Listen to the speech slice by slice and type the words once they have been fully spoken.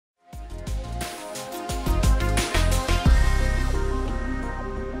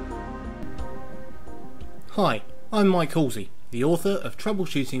Hi, I'm Mike Halsey, the author of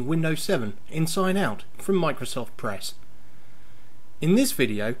Troubleshooting Windows 7 Inside Out from Microsoft Press. In this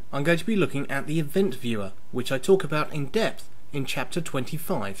video I'm going to be looking at the Event Viewer, which I talk about in depth in Chapter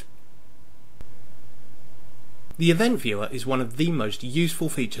 25. The Event Viewer is one of the most useful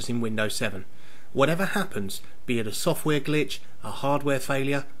features in Windows 7. Whatever happens, be it a software glitch, a hardware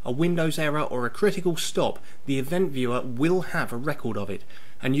failure, a Windows error or a critical stop, the Event Viewer will have a record of it,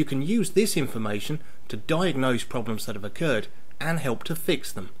 and you can use this information to diagnose problems that have occurred and help to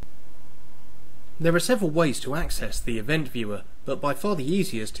fix them. There are several ways to access the Event Viewer, but by far the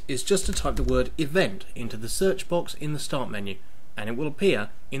easiest is just to type the word event into the search box in the Start menu, and it will appear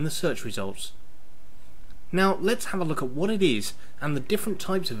in the search results. Now let's have a look at what it is and the different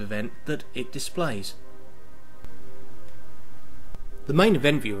types of event that it displays. The main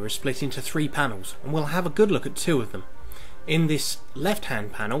Event Viewer is split into three panels, and we'll have a good look at two of them. In this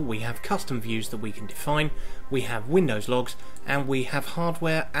left-hand panel we have custom views that we can define, we have Windows logs, and we have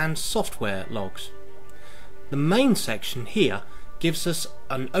hardware and software logs. The main section here gives us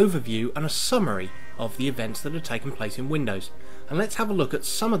an overview and a summary of the events that have taken place in Windows, and let's have a look at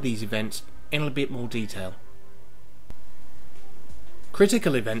some of these events in a bit more detail.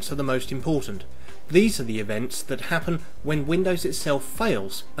 Critical events are the most important. These are the events that happen when Windows itself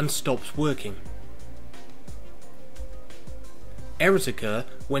fails and stops working. Errors occur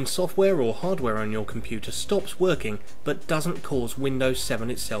when software or hardware on your computer stops working but doesn't cause Windows 7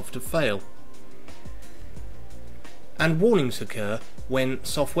 itself to fail. And warnings occur when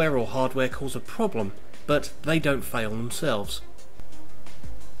software or hardware cause a problem but they don't fail themselves.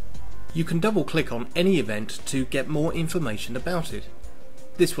 You can double click on any event to get more information about it.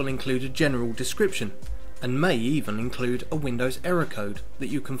 This will include a general description and may even include a Windows error code that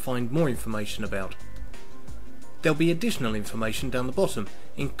you can find more information about. There'll be additional information down the bottom,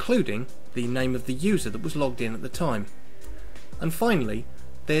 including the name of the user that was logged in at the time. And finally,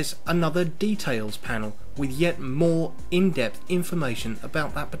 there's another Details panel with yet more in-depth information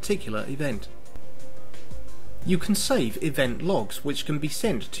about that particular event. You can save event logs which can be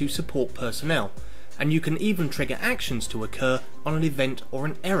sent to support personnel, and you can even trigger actions to occur on an event or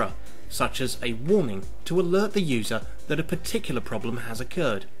an error, such as a warning to alert the user that a particular problem has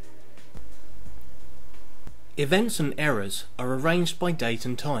occurred. Events and errors are arranged by date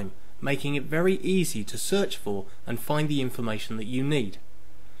and time, making it very easy to search for and find the information that you need.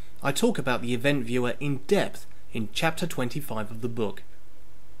 I talk about the Event Viewer in depth in Chapter 25 of the book.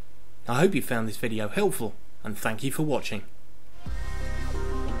 I hope you found this video helpful, and thank you for watching.